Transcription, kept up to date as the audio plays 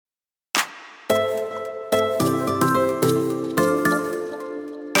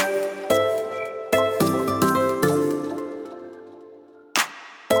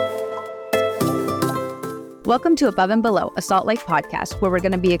Welcome to Above and Below, a Salt Life podcast where we're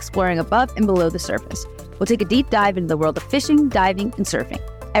going to be exploring above and below the surface. We'll take a deep dive into the world of fishing, diving, and surfing.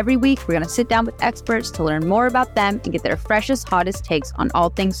 Every week, we're going to sit down with experts to learn more about them and get their freshest, hottest takes on all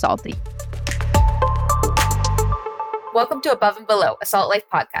things salty. Welcome to Above and Below, a Salt Life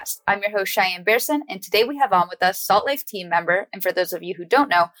podcast. I'm your host, Behrsin, and today we have on with us Salt Life team member, and for those of you who don't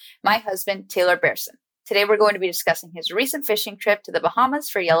know, my husband, Taylor Behrsin. Today, we're going to be discussing his recent fishing trip to the Bahamas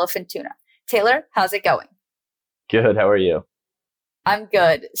for yellowfin tuna. Taylor, how's it going? Good. How are you? I'm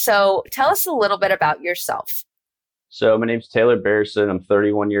good. So tell us a little bit about yourself. So my name's Taylor Behrsin. I'm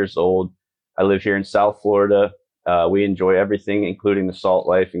 31 years old. I live here in South Florida. We enjoy everything, including the salt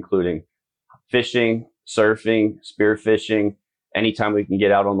life, including fishing, surfing, spearfishing. Anytime we can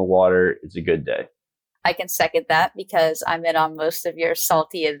get out on the water, it's a good day. I can second that because I'm in on most of your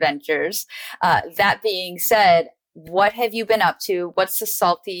salty adventures. That being said, what have you been up to? What's the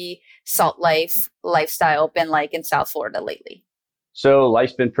salty salt life lifestyle been like in South Florida lately? So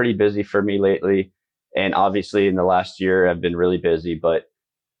life's been pretty busy for me lately. And obviously in the last year, I've been really busy, but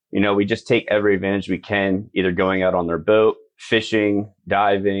we just take every advantage we can, either going out on their boat, fishing,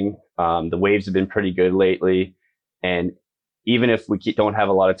 diving. The waves have been pretty good lately. And even if we don't have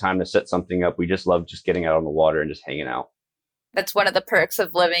a lot of time to set something up, we just love just getting out on the water and just hanging out. That's one of the perks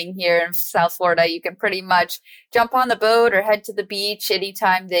of living here in South Florida. You can pretty much jump on the boat or head to the beach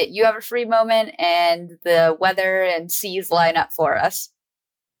anytime that you have a free moment and the weather and seas line up for us.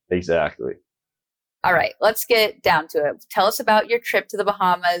 Exactly. All right, let's get down to it. Tell us about your trip to the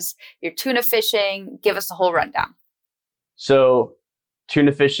Bahamas, your tuna fishing. Give us a whole rundown. So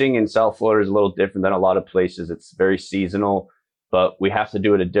tuna fishing in South Florida is a little different than a lot of places. It's very seasonal, but we have to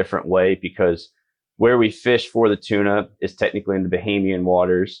do it a different way because where we fish for the tuna is technically in the Bahamian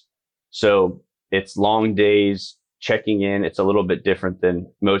waters. So it's long days checking in. It's a little bit different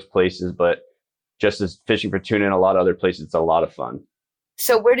than most places, but just as fishing for tuna in a lot of other places, it's a lot of fun.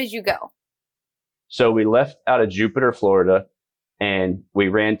 So where did you go? So we left out of Jupiter, Florida, and we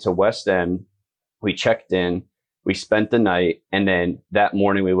ran to West End. We checked in, we spent the night, and then that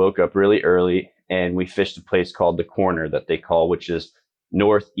morning we woke up really early and we fished a place called the Corner that they call, which is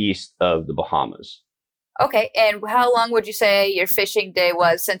northeast of the Bahamas. Okay, and how long would you say your fishing day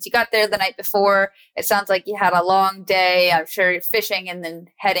was? Since you got there the night before, it sounds like you had a long day. I'm sure you're fishing and then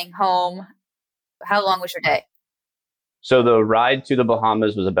heading home. How long was your day? So the ride to the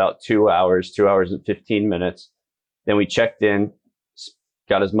Bahamas was about 2 hours and 15 minutes. Then we checked in,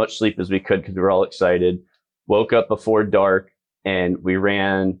 got as much sleep as we could because we were all excited, woke up before dark, and we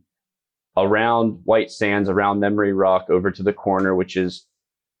ran around White Sands, around Memory Rock, over to the Corner, which is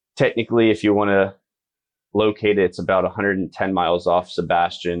technically, if you want to locate it, it's about 110 miles off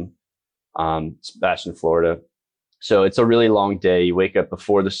Sebastian, Florida. So it's a really long day. You wake up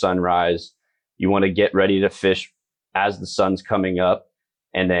before the sunrise. You want to get ready to fish as the sun's coming up.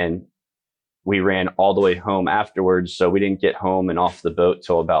 And then we ran all the way home afterwards. So we didn't get home and off the boat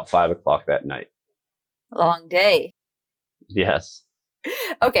till about 5 o'clock that night. Long day. Yes.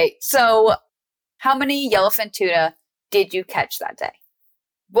 Okay. So how many yellowfin tuna did you catch that day?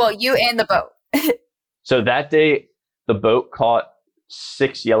 Well, you and the boat. So that day, the boat caught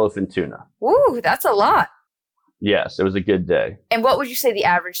 6 yellowfin tuna. Ooh, that's a lot. Yes, it was a good day. And what would you say the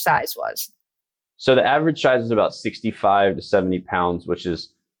average size was? So the average size is about 65 to 70 pounds, which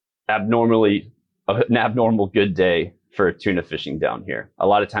is an abnormal good day for tuna fishing down here. A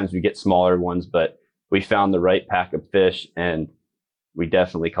lot of times we get smaller ones, but we found the right pack of fish and we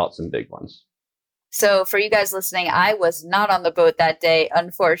definitely caught some big ones. So for you guys listening, I was not on the boat that day.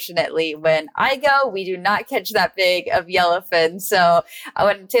 Unfortunately, when I go, we do not catch that big of yellowfin. So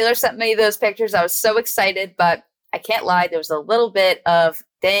when Taylor sent me those pictures, I was so excited, but I can't lie. There was a little bit of,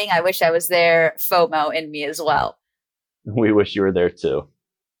 dang, I wish I was there, FOMO in me as well. We wish you were there too.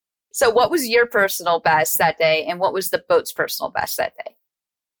 So what was your personal best that day? And what was the boat's personal best that day?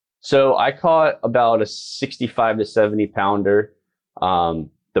 So I caught about a 65 to 70 pounder.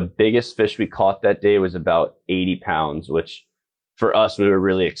 The biggest fish we caught that day was about 80 pounds, which for us, we were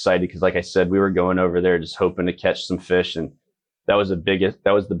really excited because, like I said, we were going over there just hoping to catch some fish. And that was the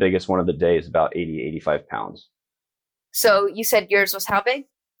biggest one of the days, about 80, 85 pounds. So you said yours was how big?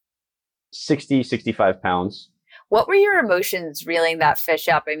 60, 65 pounds. What were your emotions reeling that fish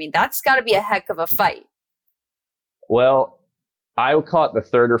up? I mean, that's got to be a heck of a fight. Well, I caught the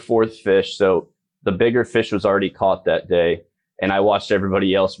third or fourth fish. So the bigger fish was already caught that day. And I watched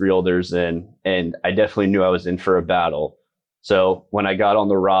everybody else reel theirs in, and I definitely knew I was in for a battle. So when I got on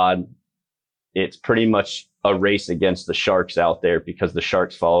the rod, it's pretty much a race against the sharks out there because the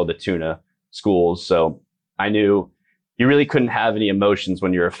sharks follow the tuna schools. So I knew you really couldn't have any emotions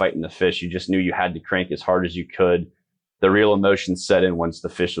when you were fighting the fish. You just knew you had to crank as hard as you could. The real emotions set in once the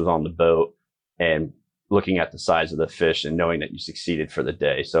fish was on the boat and looking at the size of the fish and knowing that you succeeded for the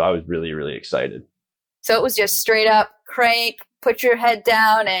day. So I was really, really excited. So it was just straight up crank, put your head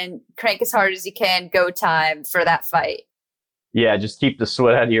down and crank as hard as you can, go time for that fight. Yeah, just keep the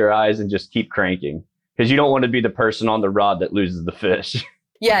sweat out of your eyes and just keep cranking, because you don't want to be the person on the rod that loses the fish.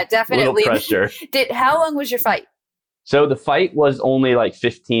 Yeah, definitely. Little pressure. How long was your fight? So the fight was only like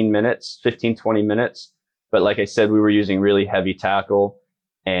 15 minutes, 15, 20 minutes. But like I said, we were using really heavy tackle,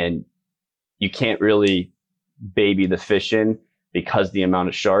 and you can't really baby the fish in because of the amount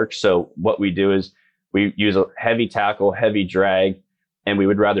of sharks. So what we do is we use a heavy tackle, heavy drag, and we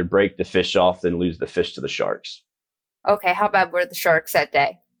would rather break the fish off than lose the fish to the sharks. Okay, how bad were the sharks that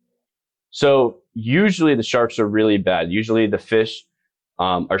day? So usually the sharks are really bad. Usually the fish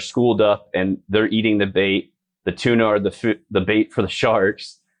are schooled up and they're eating the bait. The tuna are the bait for the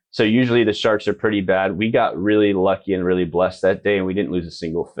sharks. So usually the sharks are pretty bad. We got really lucky and really blessed that day, and we didn't lose a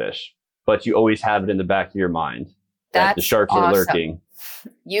single fish. But you always have it in the back of your mind that the sharks are lurking.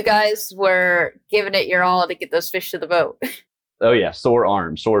 You guys were giving it your all to get those fish to the boat. Oh yeah, sore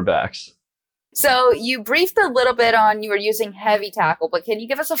arms, sore backs. So you briefed a little bit on you were using heavy tackle, but can you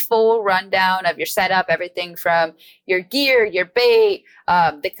give us a full rundown of your setup, everything from your gear, your bait,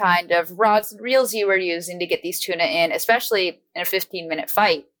 the kind of rods and reels you were using to get these tuna in, especially in a 15-minute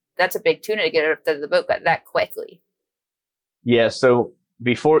fight? That's a big tuna to get up to the boat that quickly. Yeah, so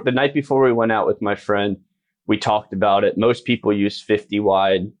the night before we went out with my friend, we talked about it. Most people use 50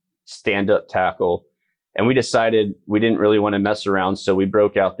 wide stand-up tackle. And we decided we didn't really want to mess around, so we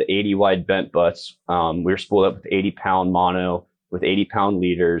broke out the 80 wide bent butts. We were spooled up with 80-pound mono with 80-pound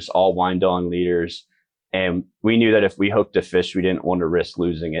leaders, all wind-on leaders. And we knew that if we hooked a fish, we didn't want to risk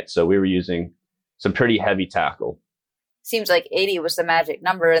losing it. So we were using some pretty heavy tackle. Seems like 80 was the magic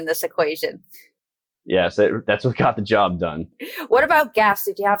number in this equation. Yes, that's what got the job done. What about gaffs?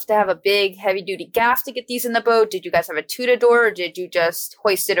 Did you have to have a big, heavy-duty gaff to get these in the boat? Did you guys have a Tuna door, or did you just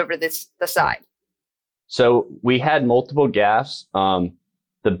hoist it over the side? So we had multiple gaffs.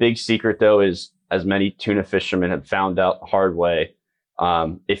 The big secret, though, is, as many tuna fishermen have found out the hard way,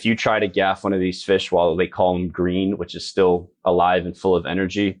 if you try to gaff one of these fish while they call them green, which is still alive and full of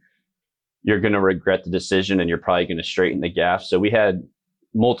energy, you're going to regret the decision, and you're probably going to straighten the gaff. So we had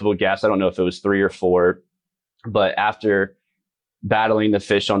multiple gaffs. I don't know if it was 3 or 4, but after battling the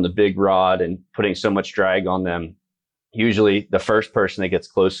fish on the big rod and putting so much drag on them, usually the first person that gets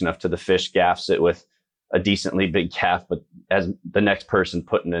close enough to the fish gaffs it with a decently big gaff, but as the next person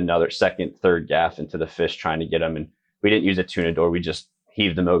putting another second, third gaff into the fish trying to get them. And we didn't use a tuna door. We just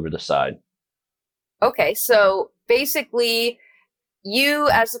heaved them over the side. Okay. So basically you,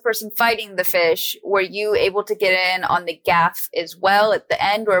 as the person fighting the fish, were you able to get in on the gaff as well at the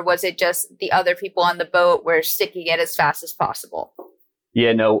end, or was it just the other people on the boat were sticking it as fast as possible?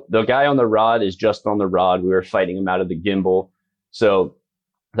 Yeah, no, the guy on the rod is just on the rod. We were fighting him out of the gimbal. So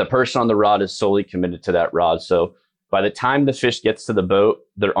the person on the rod is solely committed to that rod. So by the time the fish gets to the boat,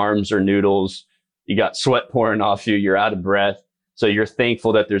 their arms are noodles. You got sweat pouring off you. You're out of breath. So you're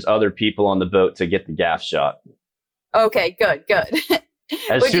thankful that there's other people on the boat to get the gaff shot. Okay, good.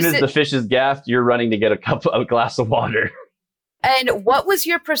 As soon as the fish is gaffed, you're running to get a glass of water. And what was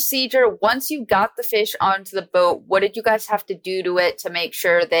your procedure once you got the fish onto the boat? What did you guys have to do to it to make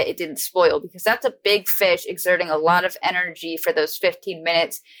sure that it didn't spoil? Because that's a big fish exerting a lot of energy for those 15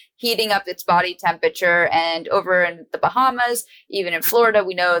 minutes, heating up its body temperature. And over in the Bahamas, even in Florida,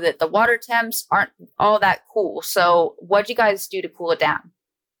 we know that the water temps aren't all that cool. So what'd you guys do to cool it down?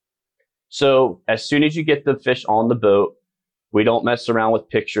 So as soon as you get the fish on the boat, we don't mess around with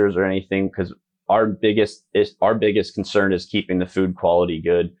pictures or anything, because our biggest concern is keeping the food quality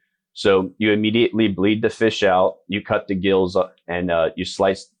good. So you immediately bleed the fish out. You cut the gills and you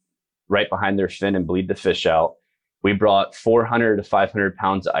slice right behind their fin and bleed the fish out. We brought 400 to 500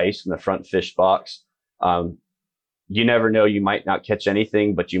 pounds of ice in the front fish box. You never know. You might not catch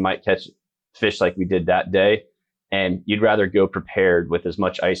anything, but you might catch fish like we did that day. And you'd rather go prepared with as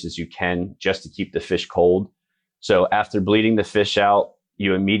much ice as you can just to keep the fish cold. So after bleeding the fish out,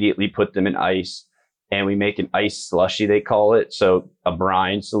 you immediately put them in ice, and we make an ice slushy, they call it. So a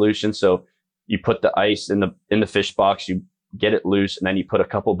brine solution. So you put the ice in the fish box, you get it loose, and then you put a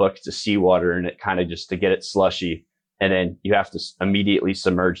couple buckets of seawater in it, kind of just to get it slushy. And then you have to immediately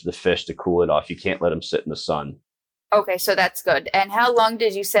submerge the fish to cool it off. You can't let them sit in the sun. Okay, so that's good. And how long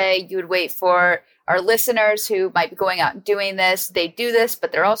did you say you would wait for our listeners who might be going out and doing this? They do this,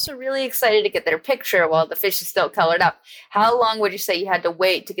 but they're also really excited to get their picture while the fish is still colored up. How long would you say you had to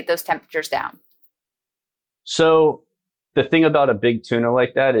wait to get those temperatures down? So the thing about a big tuna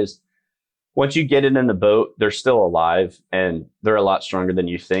like that is once you get it in the boat, they're still alive and they're a lot stronger than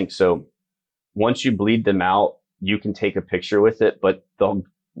you think. So once you bleed them out, you can take a picture with it. But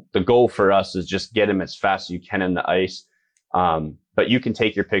the goal for us is just get them as fast as you can in the ice. But you can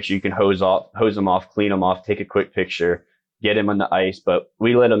take your picture, you can hose them off, clean them off, take a quick picture, get them on the ice. But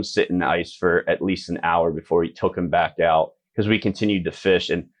we let them sit in the ice for at least an hour before we took them back out because we continued to fish.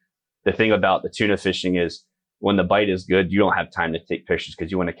 And the thing about the tuna fishing is when the bite is good, you don't have time to take pictures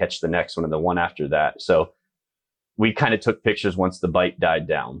because you want to catch the next one and the one after that. So we kind of took pictures once the bite died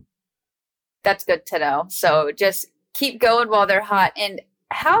down. That's good to know. So just keep going while they're hot. And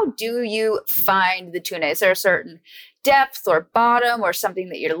how do you find the tuna? Is there a certain depth or bottom or something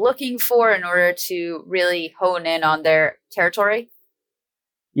that you're looking for in order to really hone in on their territory?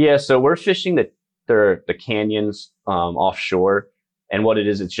 Yeah, so we're fishing the canyons offshore. And what it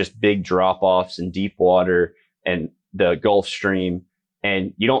is, it's just big drop-offs in deep water and the Gulf Stream.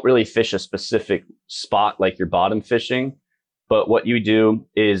 And you don't really fish a specific spot like you're bottom fishing. But what you do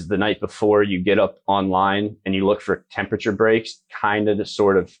is the night before you get up online and you look for temperature breaks, kind of to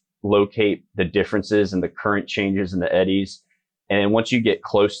sort of locate the differences and the current changes in the eddies. And once you get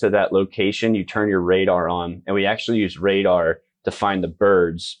close to that location, you turn your radar on. And we actually use radar to find the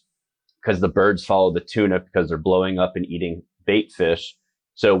birds because the birds follow the tuna because they're blowing up and eating bait fish.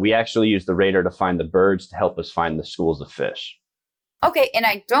 So we actually use the radar to find the birds to help us find the schools of fish. Okay, and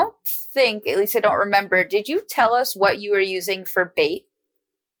I don't think, at least I don't remember, did you tell us what you were using for bait?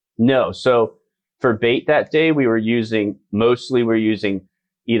 No. So for bait that day, we're using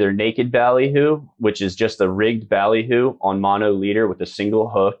either naked ballyhoo, which is just a rigged ballyhoo on mono leader with a single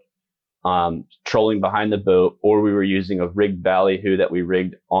hook, trolling behind the boat, or we were using a rigged ballyhoo that we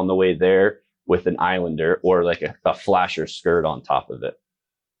rigged on the way there with an islander or like a flasher skirt on top of it.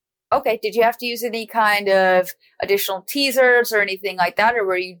 Okay, did you have to use any kind of additional teasers or anything like that, or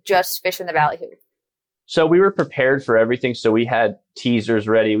were you just fishing the ballyhoo? So we were prepared for everything. So we had teasers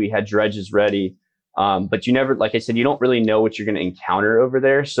ready, we had dredges ready, but you never, like I said, you don't really know what you're going to encounter over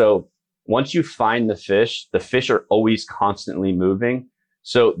there. So once you find the fish are always constantly moving.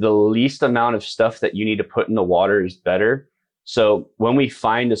 So the least amount of stuff that you need to put in the water is better. So when we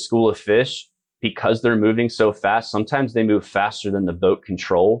find a school of fish, because they're moving so fast, sometimes they move faster than the boat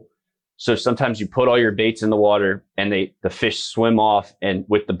control. So sometimes you put all your baits in the water and the fish swim off and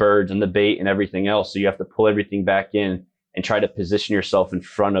with the birds and the bait and everything else. So you have to pull everything back in and try to position yourself in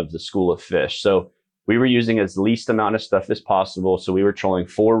front of the school of fish. So we were using as least amount of stuff as possible. So we were trolling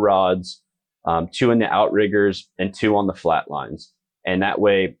 4 rods, 2 in the outriggers and 2 on the flat lines. And that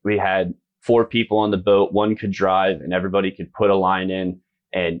way we had 4 people on the boat, 1 could drive and everybody could put a line in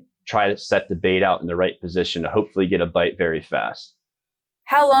and try to set the bait out in the right position to hopefully get a bite very fast.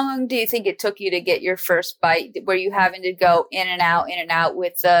 How long do you think it took you to get your first bite? Were you having to go in and out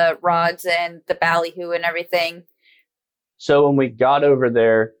with the rods and the ballyhoo and everything? So when we got over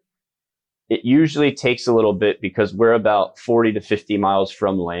there, it usually takes a little bit because we're about 40 to 50 miles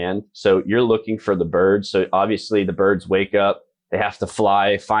from land. So you're looking for the birds. So obviously the birds wake up, they have to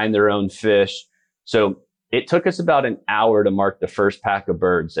fly, find their own fish. So it took us about an hour to mark the first pack of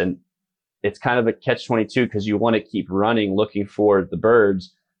birds. And it's kind of a catch-22 because you want to keep running looking for the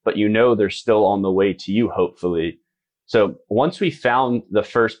birds, but you know they're still on the way to you, hopefully. So once we found the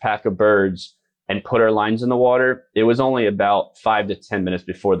first pack of birds and put our lines in the water, it was only about 5 to 10 minutes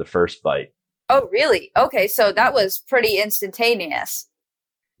before the first bite. Oh, really? Okay, so that was pretty instantaneous.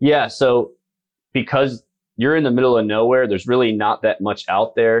 Yeah, so because you're in the middle of nowhere, there's really not that much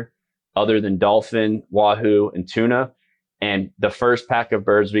out there other than dolphin, wahoo, and tuna. And the first pack of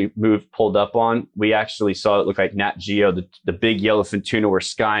birds we pulled up on, we actually saw it look like Nat Geo. The big yellowfin tuna were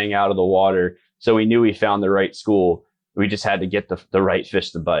skying out of the water. So we knew we found the right school. We just had to get the right fish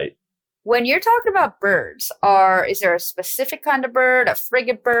to bite. When you're talking about birds, is there a specific kind of bird, a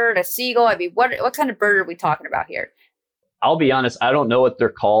frigate bird, a seagull? I mean, what kind of bird are we talking about here? I'll be honest, I don't know what they're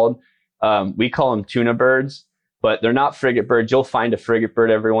called. We call them tuna birds, but they're not frigate birds. You'll find a frigate bird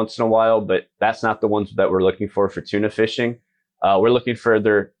every once in a while, but that's not the ones that we're looking for tuna fishing. We're looking for,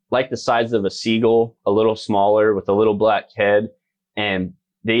 they're like the size of a seagull, a little smaller with a little black head. And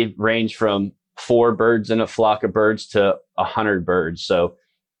they range from 4 birds in a flock of birds to 100 birds. So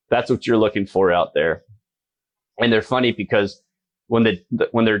that's what you're looking for out there. And they're funny because when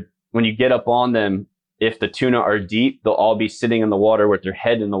you get up on them, if the tuna are deep, they'll all be sitting in the water with their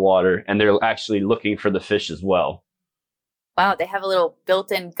head in the water, and they're actually looking for the fish as well. Wow, they have a little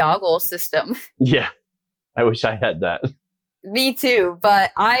built-in goggle system. Yeah, I wish I had that. Me too, but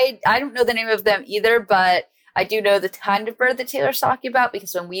I don't know the name of them either, but I do know the kind of bird that Taylor's talking about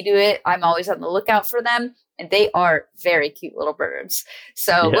because when we do it, I'm always on the lookout for them. and they are very cute little birds.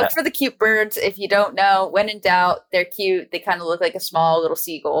 So Yeah. look for the cute birds. If you don't know, when in doubt, they're cute. They kind of look like a small little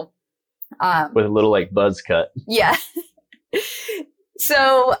seagull. With a little like buzz cut. Yeah.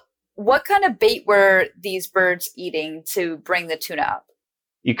 So what kind of bait were these birds eating to bring the tuna up?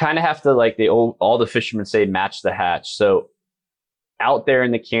 You kind of have to, like all the fishermen say, match the hatch. So out there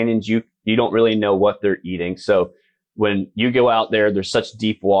in the canyons, you don't really know what they're eating. So when you go out there, there's such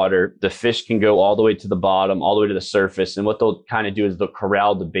deep water, the fish can go all the way to the bottom, all the way to the surface. And what they'll kind of do is they'll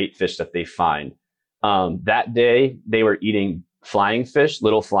corral the bait fish that they find. That day, they were eating flying fish,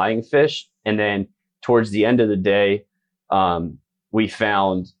 little flying fish. And then towards the end of the day, we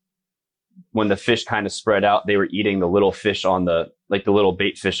found when the fish kind of spread out, they were eating the little fish on the little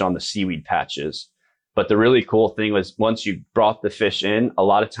bait fish on the seaweed patches. But the really cool thing was once you brought the fish in, a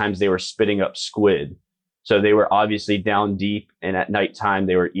lot of times they were spitting up squid. So they were obviously down deep, and at nighttime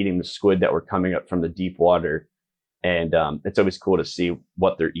they were eating the squid that were coming up from the deep water. And it's always cool to see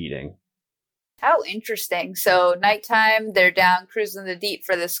what they're eating. How interesting. So nighttime, they're down cruising the deep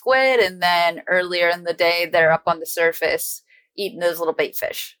for the squid, and then earlier in the day, they're up on the surface eating those little bait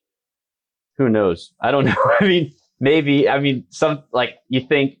fish. Who knows? I don't know. I mean, maybe. I mean, some, like, you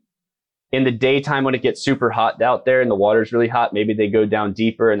think in the daytime when it gets super hot out there and the water's really hot, maybe they go down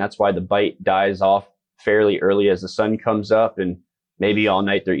deeper, and that's why the bite dies off fairly early as the sun comes up, and maybe all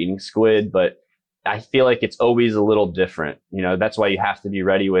night they're eating squid. But I feel like it's always a little different. You know, that's why you have to be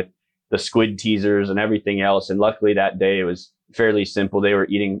ready with the squid teasers and everything else. And luckily that day it was fairly simple. They were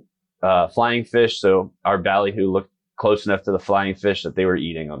eating flying fish, so our ballyhoo looked close enough to the flying fish that they were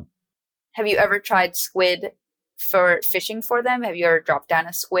eating them. Have you ever tried squid for fishing for them? Have you ever dropped down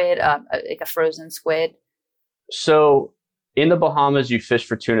a squid, like a frozen squid? So in the Bahamas, you fish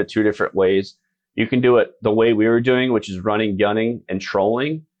for tuna two different ways. You can do it the way we were doing, which is running, gunning, and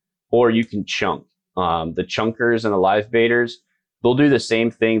trolling, or you can chunk. The chunkers and the live baiters, they'll do the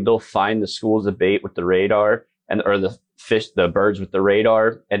same thing. They'll find the schools of bait with the radar or the fish, the birds with the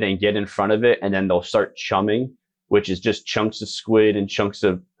radar, and then get in front of it. And then they'll start chumming, which is just chunks of squid and chunks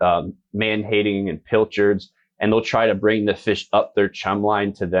of man-hating and pilchards. And they'll try to bring the fish up their chum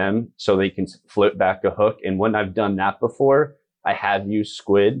line to them so they can float back a hook. And when I've done that before, I have used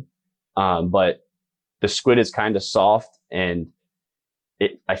squid, but the squid is kind of soft, and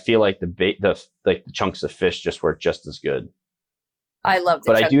I feel like the chunks of fish just work just as good. I love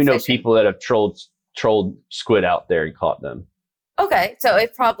But I do know fishing. people that have trolled squid out there and caught them. Okay, so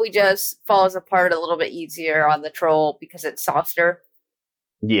it probably just falls apart a little bit easier on the troll because it's softer.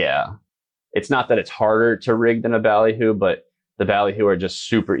 Yeah. It's not that it's harder to rig than a ballyhoo, but the ballyhoo are just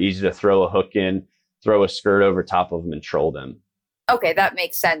super easy to throw a hook in, throw a skirt over top of them, and troll them. Okay, that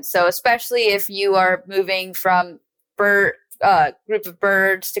makes sense. So especially if you are moving from group of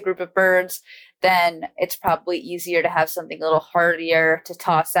birds to group of birds, then it's probably easier to have something a little hardier to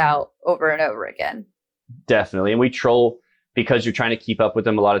toss out over and over again. Definitely. And we troll because you're trying to keep up with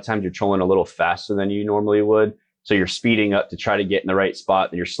them. A lot of times you're trolling a little faster than you normally would. So you're speeding up to try to get in the right spot,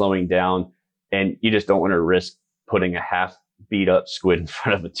 and you're slowing down, and you just don't want to risk putting a half beat up squid in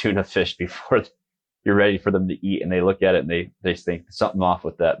front of a tuna fish before you're ready for them to eat. And they look at it and they think something off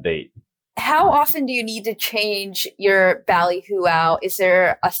with that bait. How often do you need to change your ballyhoo out? Is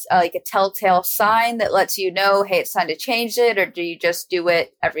there a telltale sign that lets you know, hey, it's time to change it? Or do you just do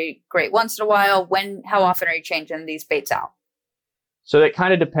it every great once in a while? How often are you changing these baits out? So that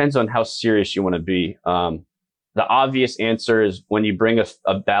kind of depends on how serious you want to be. The obvious answer is when you bring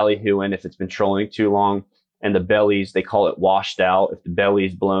a ballyhoo in, if it's been trolling too long and the bellies, they call it washed out. If the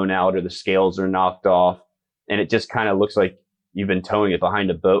belly's blown out or the scales are knocked off and it just kind of looks like you've been towing it behind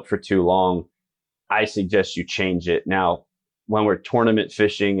a boat for too long, I suggest you change it. Now, when we're tournament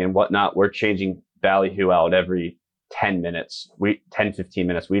fishing and whatnot, we're changing ballyhoo out every 10 minutes, 15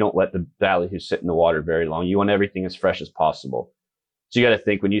 minutes. We don't let the ballyhoo sit in the water very long. You want everything as fresh as possible. So you got to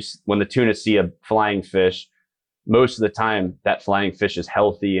think when the tuna see a flying fish, most of the time that flying fish is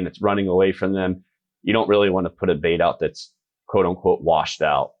healthy and it's running away from them. You don't really want to put a bait out that's quote unquote washed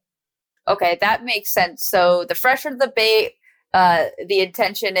out. Okay, that makes sense. So the fresher the bait, the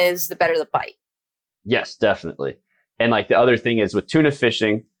intention is the better the bite. Yes, definitely. And like the other thing is with tuna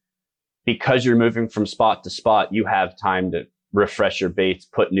fishing, because you're moving from spot to spot, you have time to refresh your baits,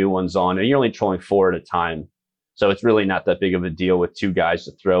 put new ones on, and you're only trolling 4 at a time. So it's really not that big of a deal with 2 guys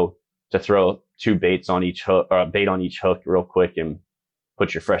to throw 2 baits on each hook, or a bait on each hook real quick and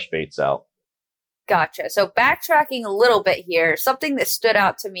put your fresh baits out. Gotcha. So backtracking a little bit here, something that stood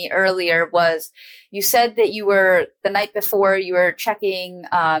out to me earlier was you said that the night before you were checking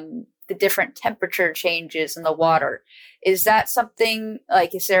the the different temperature changes in the water. Is that something,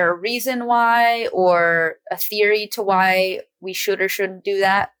 like, is there a reason why or a theory to why we should or shouldn't do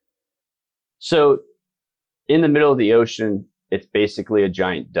that? So in the middle of the ocean, it's basically a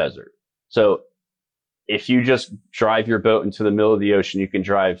giant desert. So if you just drive your boat into the middle of the ocean, you can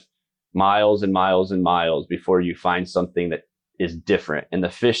drive miles and miles and miles before you find something that is different. And the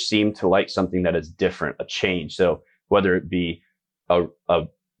fish seem to like something that is different, a change. So whether it be a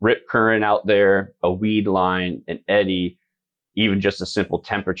rip current out there, a weed line, an eddy, even just a simple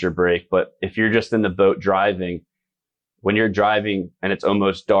temperature break. But if you're just in the boat driving, when you're driving and it's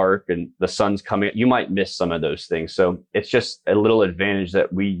almost dark and the sun's coming, you might miss some of those things. So it's just a little advantage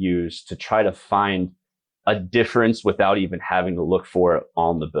that we use to try to find a difference without even having to look for it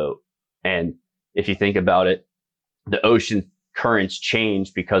on the boat. And if you think about it, the ocean currents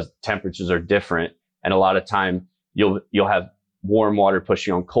change because temperatures are different. And a lot of time you'll have warm water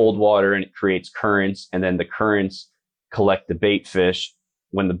pushing on cold water and it creates currents. And then the currents collect the bait fish.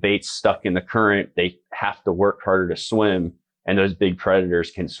 When the bait's stuck in the current, they have to work harder to swim. And those big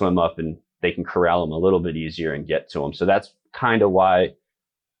predators can swim up and they can corral them a little bit easier and get to them. So that's kind of why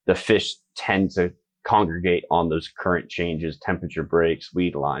the fish tend to congregate on those current changes, temperature breaks,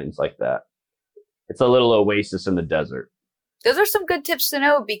 weed lines like that. It's a little oasis in the desert. Those are some good tips to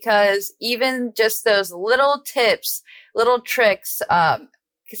know, because even just those little tips, little tricks,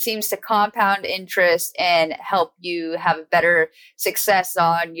 seems to compound interest and help you have a better success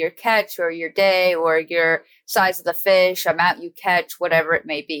on your catch or your day or your size of the fish, amount you catch, whatever it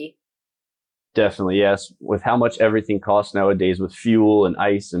may be. Definitely, yes. With how much everything costs nowadays with fuel and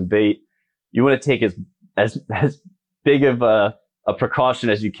ice and bait, you want to take as big of a precaution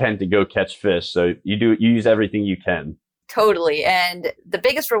as you can to go catch fish. So you use everything you can. Totally. And the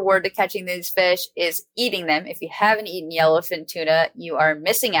biggest reward to catching these fish is eating them. If you haven't eaten yellowfin tuna, you are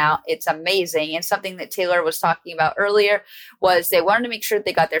missing out. It's amazing. And something that Taylor was talking about earlier was they wanted to make sure that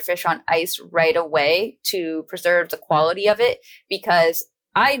they got their fish on ice right away to preserve the quality of it, because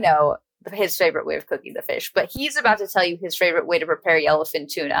I know his favorite way of cooking the fish, but he's about to tell you his favorite way to prepare yellowfin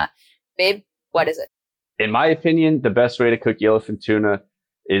tuna. Babe, what is it? In my opinion, the best way to cook yellowfin tuna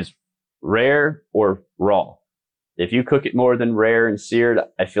is rare or raw. If you cook it more than rare and seared,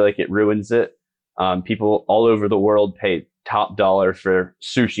 I feel like it ruins it. People all over the world pay top dollar for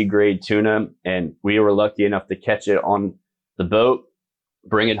sushi grade tuna, and we were lucky enough to catch it on the boat,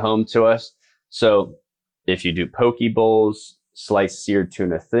 bring it home to us. So if you do poke bowls, sliced seared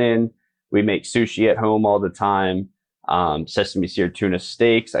tuna thin, we make sushi at home all the time. Sesame seared tuna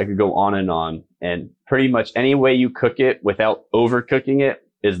steaks. I could go on. And pretty much any way you cook it without overcooking it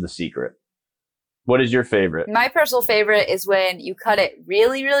is the secret. What is your favorite? My personal favorite is when you cut it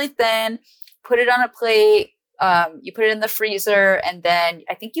really, really thin, put it on a plate, you put it in the freezer, and then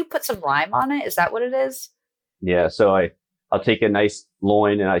I think you put some lime on it. Is that what it is? Yeah. So I'll take a nice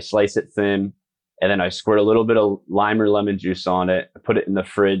loin and I slice it thin, and then I squirt a little bit of lime or lemon juice on it. I put it in the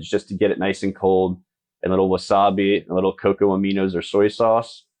fridge just to get it nice and cold, and a little wasabi, a little cocoa aminos or soy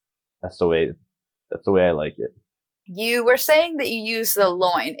sauce. That's the way I like it. You were saying that you use the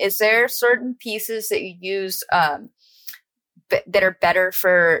loin. Is there certain pieces that you use that are better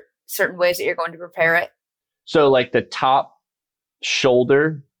for certain ways that you're going to prepare it? So like the top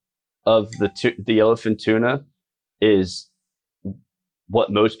shoulder of the yellowfin tuna is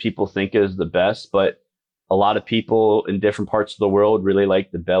what most people think is the best, but a lot of people in different parts of the world really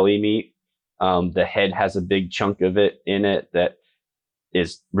like the belly meat. The head has a big chunk of it in it that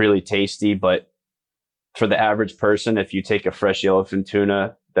is really tasty, but for the average person, if you take a fresh yellowfin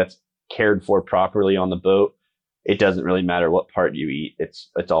tuna that's cared for properly on the boat, it doesn't really matter what part you eat. It's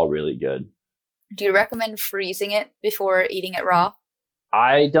all really good. Do you recommend freezing it before eating it raw?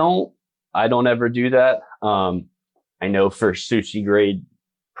 I don't ever do that. I know for sushi grade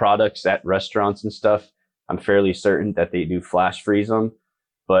products at restaurants and stuff, I'm fairly certain that they do flash freeze them,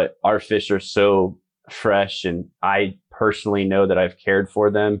 but our fish are so fresh, and I personally know that I've cared for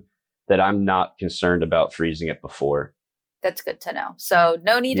them, that I'm not concerned about freezing it before. That's good to know. So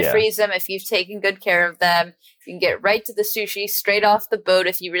no need to freeze them if you've taken good care of them. You can get right to the sushi straight off the boat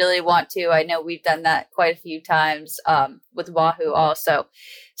if you really want to. I know we've done that quite a few times with Wahoo also.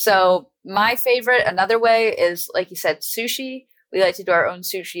 So my favorite, another way is, like you said, sushi. We like to do our own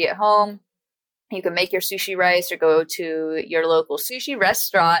sushi at home. You can make your sushi rice or go to your local sushi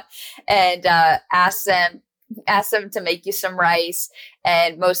restaurant and ask them to make you some rice,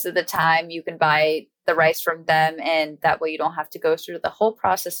 and most of the time you can buy the rice from them, and that way you don't have to go through the whole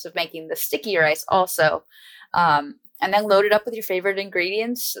process of making the sticky rice also. And then load it up with your favorite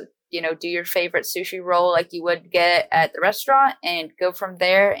ingredients. do your favorite sushi roll like you would get at the restaurant and go from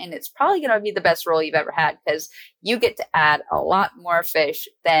there. And it's probably going to be the best roll you've ever had because you get to add a lot more fish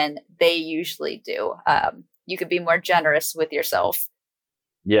than they usually do. You could be more generous with yourself.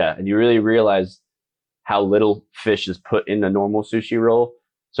 Yeah. And you really realize how little fish is put in a normal sushi roll.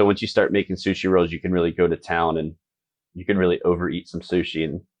 So once you start making sushi rolls, you can really go to town and you can really overeat some sushi.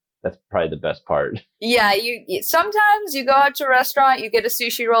 And that's probably the best part. Yeah, you sometimes you go out to a restaurant, you get a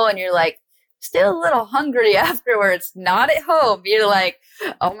sushi roll, and you're like still a little hungry afterwards. Not at home. You're like,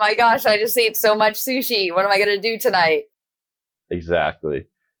 oh my gosh, I just ate so much sushi. What am I going to do tonight? Exactly.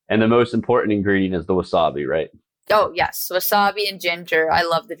 And the most important ingredient is the wasabi, right? Oh, yes. Wasabi and ginger. I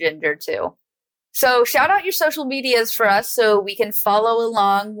love the ginger too. So shout out your social medias for us so we can follow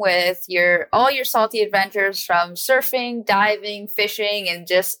along with all your salty adventures from surfing, diving, fishing, and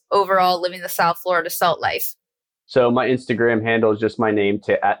just overall living the South Florida salt life. So my Instagram handle is just my name,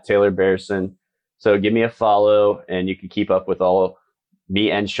 at Taylor Behrsin. So give me a follow and you can keep up with all of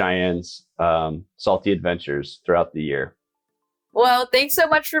me and Cheyenne's salty adventures throughout the year. Well, thanks so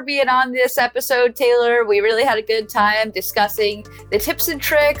much for being on this episode, Taylor. We really had a good time discussing the tips and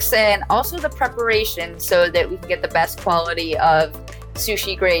tricks and also the preparation so that we can get the best quality of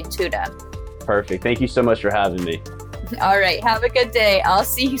sushi grade tuna. Perfect. Thank you so much for having me. All right. Have a good day. I'll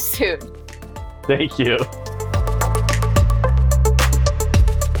see you soon. Thank you.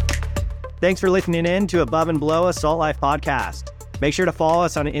 Thanks for listening in to Above and Below, a Salt Life podcast. Make sure to follow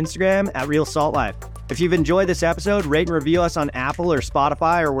us on Instagram at Real Salt Life. If you've enjoyed this episode, rate and review us on Apple or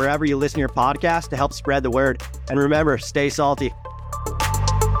Spotify or wherever you listen to your podcast to help spread the word. And remember, stay salty.